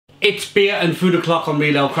It's beer and food o'clock on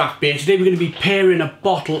Real Ale Craft Beer. Today we're going to be pairing a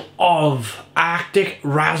bottle of Arctic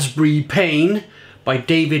Raspberry Pain by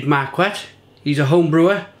David Marquette. He's a home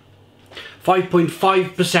brewer.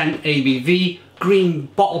 5.5% ABV, green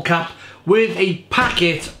bottle cap with a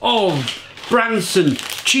packet of Branston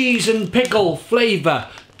cheese and pickle flavour,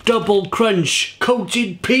 double crunch,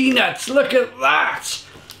 coated peanuts. Look at that!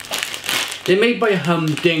 They're made by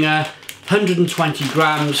Humdinger, 120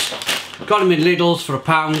 grams. Got them in Lidl's for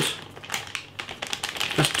 £1.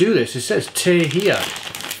 Let's do this. It says tear here.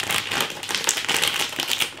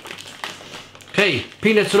 Okay,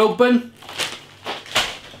 peanuts are open.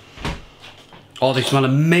 Oh, they smell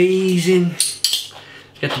amazing.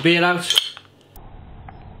 Get the beer out.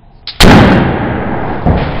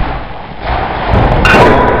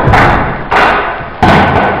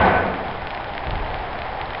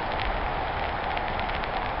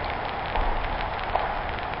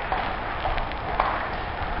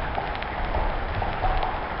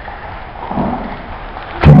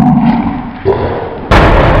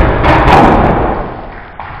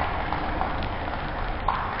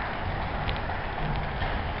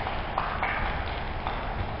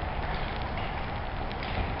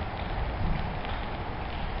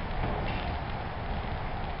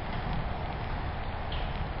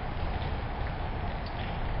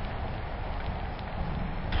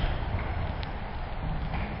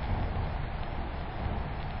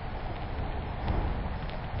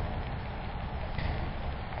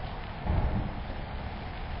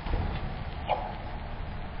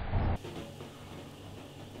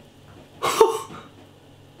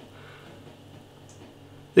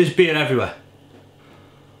 There's beer everywhere.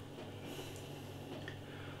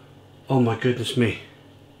 Oh my goodness me.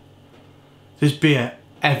 There's beer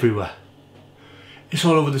everywhere. It's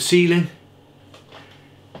all over the ceiling.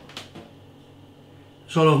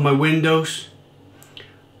 It's all over my windows.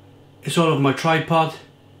 It's all over my tripod.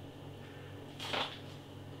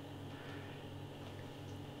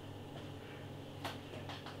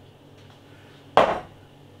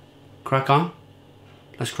 Crack on?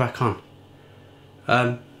 Let's crack on.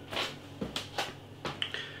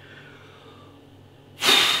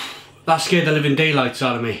 That scared the living daylights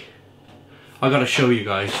out of me. I gotta show you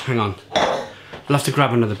guys. Hang on. I'll have to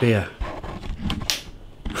grab another beer.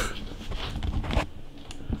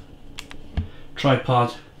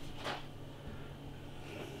 Tripod.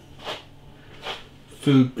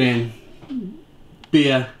 Food bin.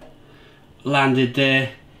 Beer landed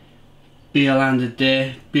there. Beer landed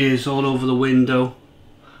there. Beer's all over the window.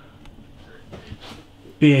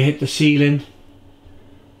 Beer hit the ceiling.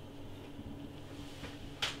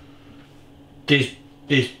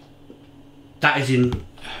 That is in,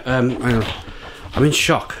 hang on. I'm in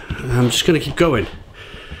shock. I'm just gonna keep going.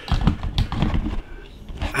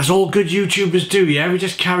 As all good YouTubers do, yeah? We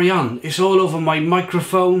just carry on. It's all over my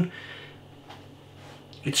microphone.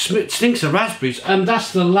 It stinks of raspberries.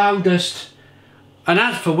 That's the loudest. And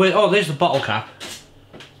as for where, oh, there's the bottle cap.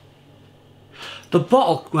 The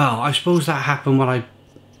bottle, well, I suppose that happened when I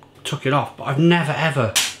took it off, but I've never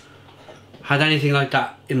ever had anything like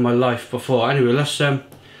that in my life before. Anyway, let's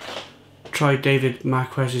try David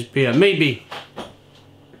Marquette's beer. Maybe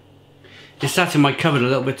it sat in my cupboard a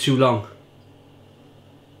little bit too long.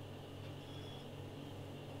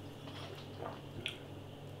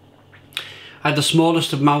 I had the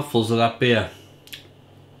smallest of mouthfuls of that beer.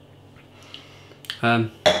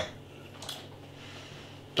 That's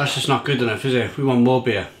just not good enough, is it? We want more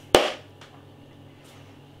beer.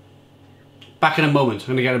 Back in a moment, I'm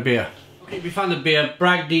gonna get a beer. Okay, we found the beer,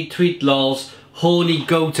 Bragdy Tweet Lols Horny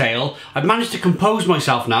Goat Ale. I've managed to compose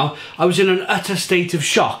myself now. I was in an utter state of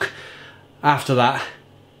shock after that.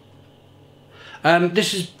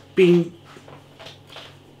 This has been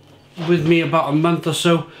with me about a month or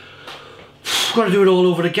so. I've got to do it all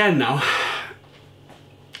over again now.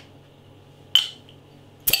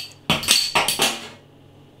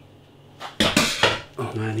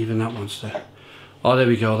 Oh man, even that one's there. Oh, there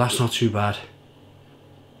we go, that's not too bad.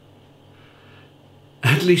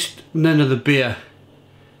 At least none of the beer.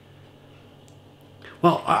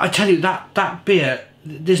 Well, I tell you, that beer,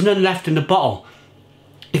 there's none left in the bottle.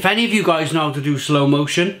 If any of you guys know how to do slow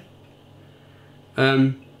motion,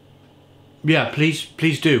 yeah,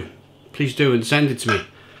 please do. Please do and send it to me.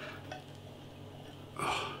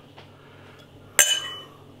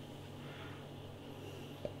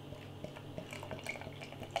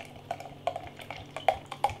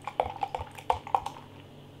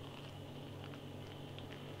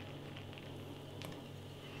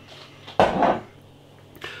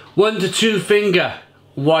 One to two finger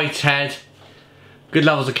white head, good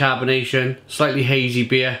levels of carbonation, slightly hazy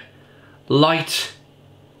beer, light,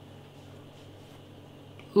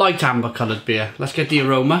 light amber coloured beer. Let's get the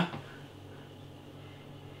aroma.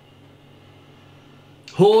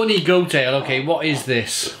 Horny goat ale. Okay, what is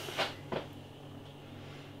this?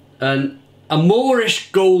 A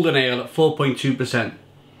Moorish golden ale at 4.2%.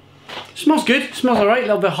 Smells good. Smells alright. A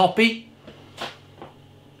little bit hoppy.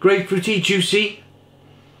 Grapefruity, juicy.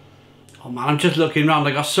 Oh man, I'm just looking around.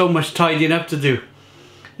 I got so much tidying up to do.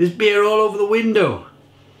 There's beer all over the window.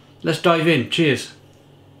 Let's dive in. Cheers.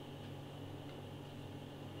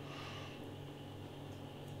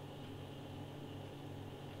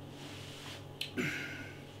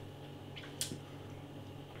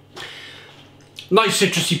 Nice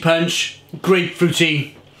citrusy punch,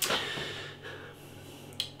 grapefruity,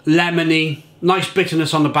 lemony, nice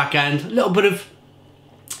bitterness on the back end. A little bit of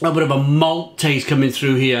a malt taste coming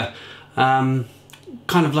through here. Kind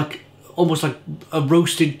of like almost like a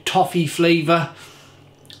roasted toffee flavour.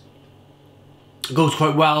 Goes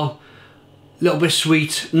quite well. A little bit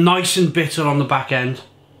sweet, nice and bitter on the back end.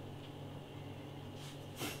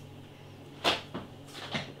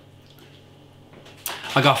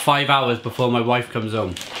 I got 5 hours before my wife comes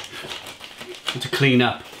home to clean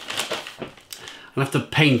up. I'm gonna have to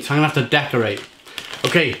paint, I'm gonna have to decorate.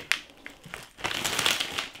 Okay.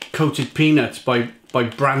 Coated Peanuts by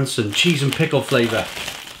Branston, cheese and pickle flavour.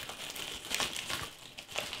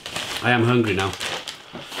 I am hungry now.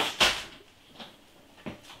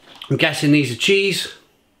 I'm guessing these are cheese.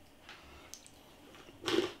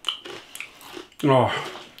 Oh.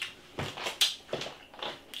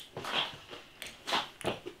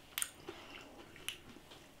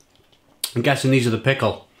 I'm guessing these are the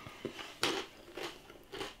pickle.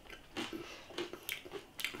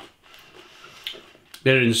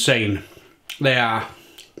 They're insane. They are.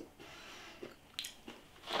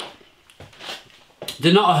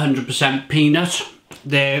 They're not 100% peanut.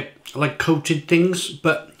 They're like coated things,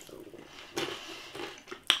 but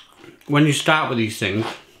when you start with these things,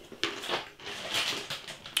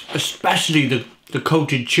 especially the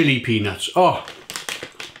coated chili peanuts, oh.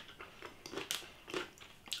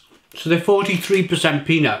 So they're 43%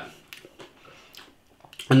 peanut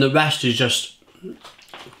and the rest is just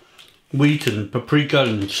wheat and paprika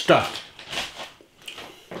and stuff.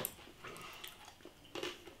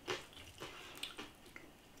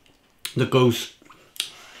 That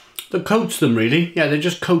coats them really. Yeah, they're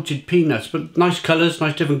just coated peanuts, but nice colours,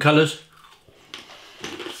 nice different colours.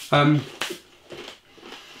 Are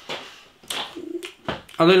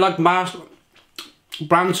they like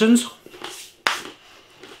Branston's?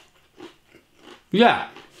 Yeah.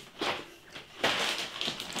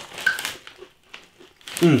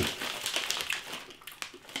 It's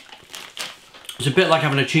a bit like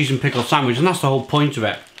having a cheese and pickle sandwich, and that's the whole point of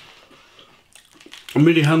it. I'm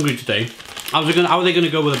really hungry today. How are they gonna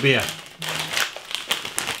go with a beer?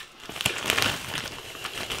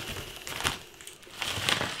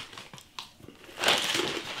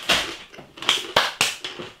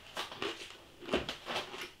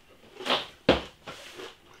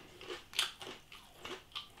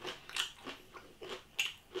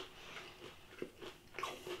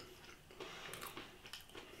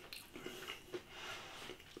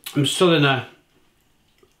 I'm still in a...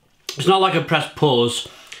 It's not like I pressed pause,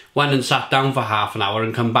 went and sat down for half an hour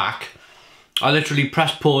and come back. I literally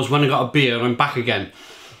pressed pause, went and got a beer and I'm back again.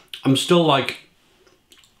 I'm still like...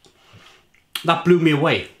 That blew me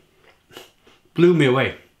away. Blew me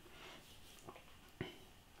away.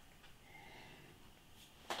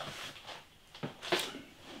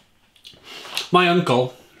 My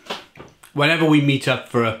uncle, whenever we meet up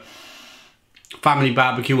for a family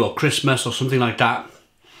barbecue or Christmas or something like that,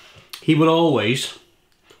 he will always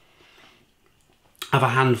have a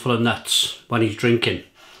handful of nuts when he's drinking,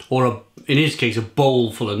 or in his case a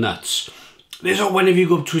bowl full of nuts. Whenever you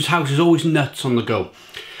go to his house, there's always nuts on the go.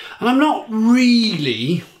 And I'm not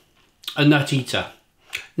really a nut eater.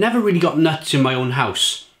 Never really got nuts in my own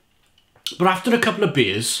house. But after a couple of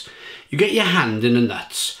beers, you get your hand in the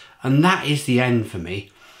nuts, and that is the end for me.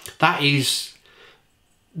 That is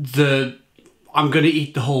I'm going to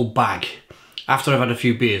eat the whole bag after I've had a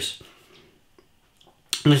few beers.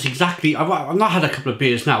 And it's exactly, I've not had a couple of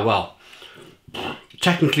beers now. Well,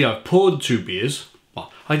 technically I've poured 2 beers.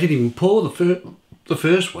 Well, I didn't even pour the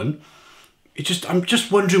first one. I'm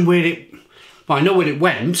just wondering where it, well, I know where it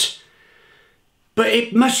went, but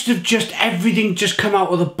it must have just, everything just come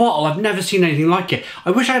out of the bottle. I've never seen anything like it.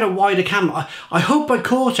 I wish I had a wider camera. I hope I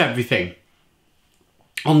caught everything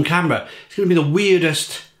on camera. It's going to be the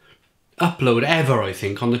weirdest upload ever, I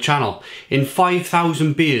think, on the channel. In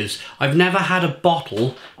 5,000 beers, I've never had a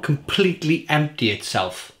bottle completely empty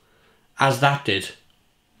itself as that did.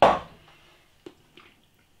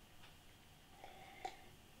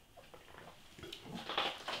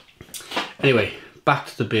 Anyway, back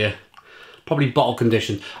to the beer. Probably bottle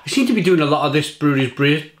condition. I seem to be doing a lot of this brewery's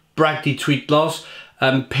beer, Bragdy Tweetlaws,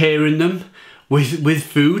 pairing them with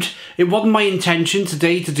food. It wasn't my intention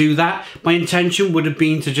today to do that. My intention would have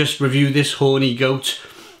been to just review this Horny goat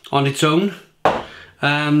on its own.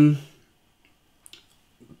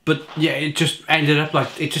 But yeah, it just ended up like,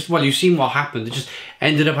 well, you've seen what happened. It just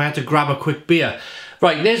ended up I had to grab a quick beer.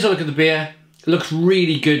 Right, there's a look at the beer. It looks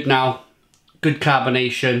really good now. Good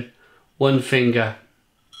carbonation. One finger.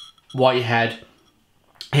 White head.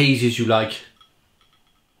 Hazy as you like.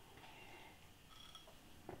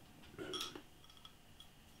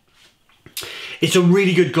 It's a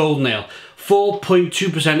really good golden ale. 4.2%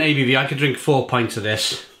 ABV. I could drink 4 pints of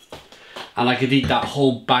this. And I could eat that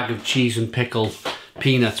whole bag of cheese and pickle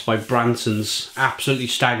peanuts by Branston's. Absolutely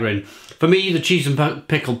staggering. For me, the cheese and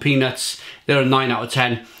pickle peanuts, they're a 9 out of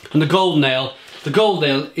 10. And the golden ale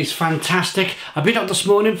is fantastic. I've been out this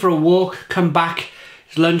morning for a walk, come back,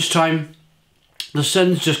 it's lunchtime. The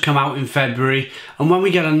sun's just come out in February, and when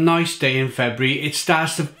we get a nice day in February, it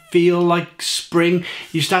starts to feel like spring.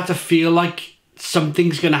 You start to feel like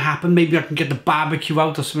something's gonna happen. Maybe I can get the barbecue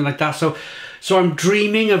out or something like that. So I'm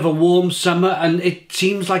dreaming of a warm summer, and it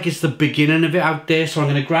seems like it's the beginning of it out there. So I'm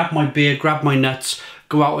gonna grab my beer, grab my nuts,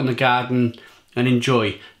 go out in the garden and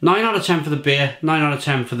enjoy. 9 out of 10 for the beer, 9 out of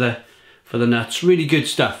 10 for the nuts. Really good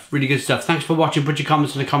stuff, really good stuff. Thanks for watching. Put your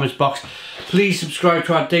comments in the comments box. Please subscribe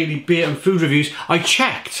to our daily beer and food reviews. I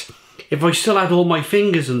checked if I still had all my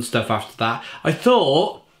fingers and stuff after that. I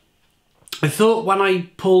thought when I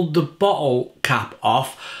pulled the bottle cap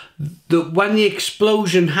off, that when the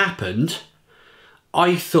explosion happened,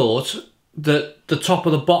 I thought that the top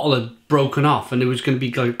of the bottle had broken off and it was going to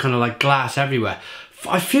be kind of like glass everywhere.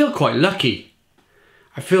 I feel quite lucky.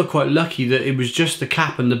 I feel quite lucky that it was just the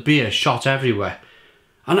cap and the beer shot everywhere.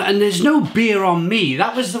 And there's no beer on me.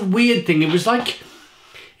 That was the weird thing. It was like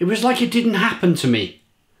it didn't happen to me.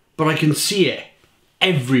 But I can see it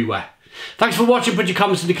everywhere. Thanks for watching. Put your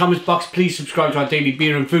comments in the comments box. Please subscribe to our daily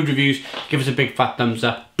beer and food reviews. Give us a big fat thumbs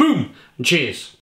up. Boom! And cheers.